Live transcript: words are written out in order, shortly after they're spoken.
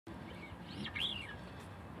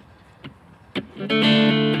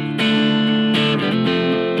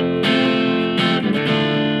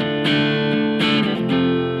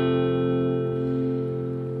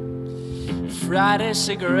Friday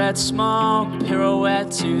cigarette smoke,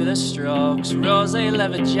 pirouette to the strokes, rosé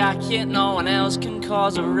leather jacket, no one else can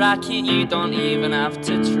cause a racket, you don't even have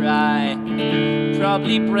to try.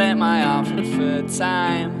 Probably break my heart for the third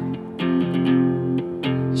time.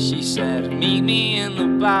 She said, meet me in the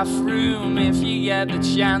bathroom if you get the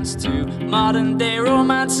chance to. Modern day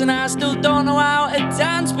romance and I still don't know how to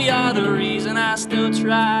dance, but you're the reason I still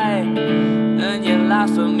try. And you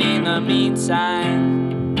laugh at me in the meantime.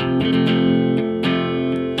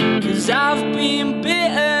 Cause I've been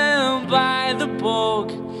bitten by the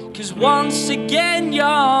bug. Cause once again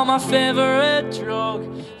you're my favorite drug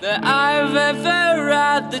that I've ever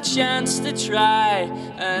had the chance to try.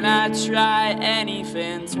 And I'd try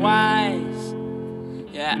anything twice.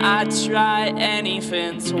 Yeah, I'd try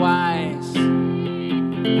anything twice.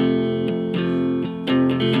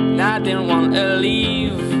 And I didn't want to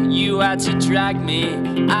leave, you had to drag me.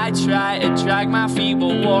 I tried to drag my feet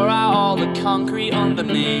but wore out all the concrete under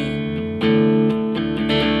me.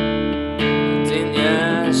 Didn't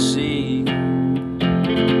you see?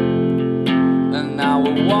 And now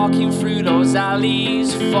we're walking through those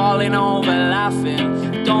alleys, falling over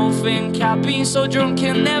laughing. Don't think I've been so drunk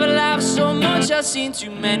and never laughed so much. I've seen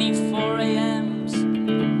too many 4 a.m.s.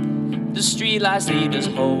 The streetlights lead us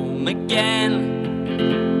home again.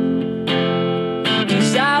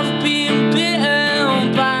 Cause I've been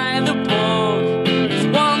bitten by the bug. Cause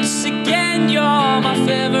once again you're my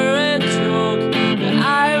favorite drug that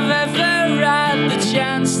I've ever had the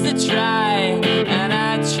chance to try. And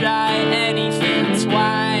I'd try anything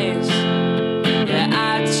twice. Yeah,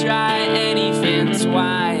 I'd try anything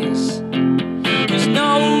twice. Cause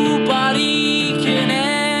nobody can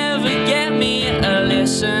ever get me to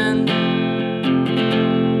listen.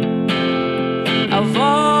 I've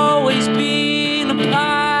always been a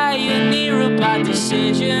pioneer of bad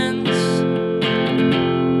decisions.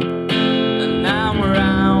 And I'm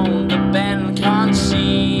around the bend, can't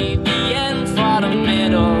see the end for the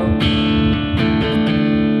middle.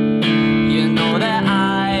 You know that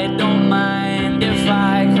I don't mind if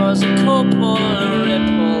I cause a couple of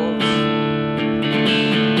ripples.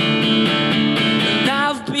 And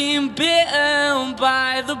I've been bitten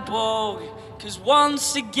by the bug. Cause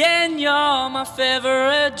once again you're my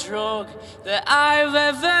favorite drug that I've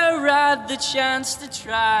ever had the chance to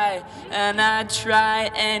try. And I'd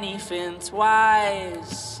try anything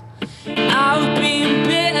twice. I've been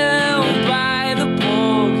bitten by the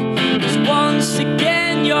bug. Cause once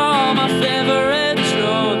again you're my favorite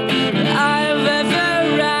drug that I've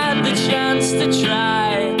ever had the chance to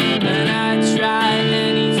try. And I'd try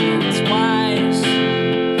anything twice.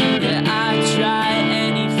 Yeah, I'd try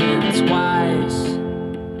anything twice.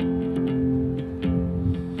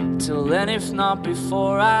 Till then, if not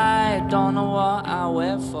before, I don't know what I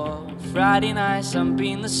wait for. Friday nights, I'm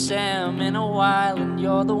being the same in a while, and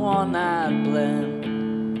you're the one I'd blame.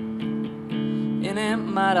 Ain't it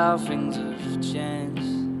mad how things have changed?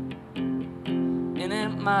 Ain't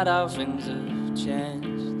it mad how things have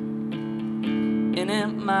changed? Ain't it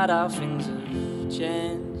mad how things have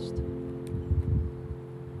changed?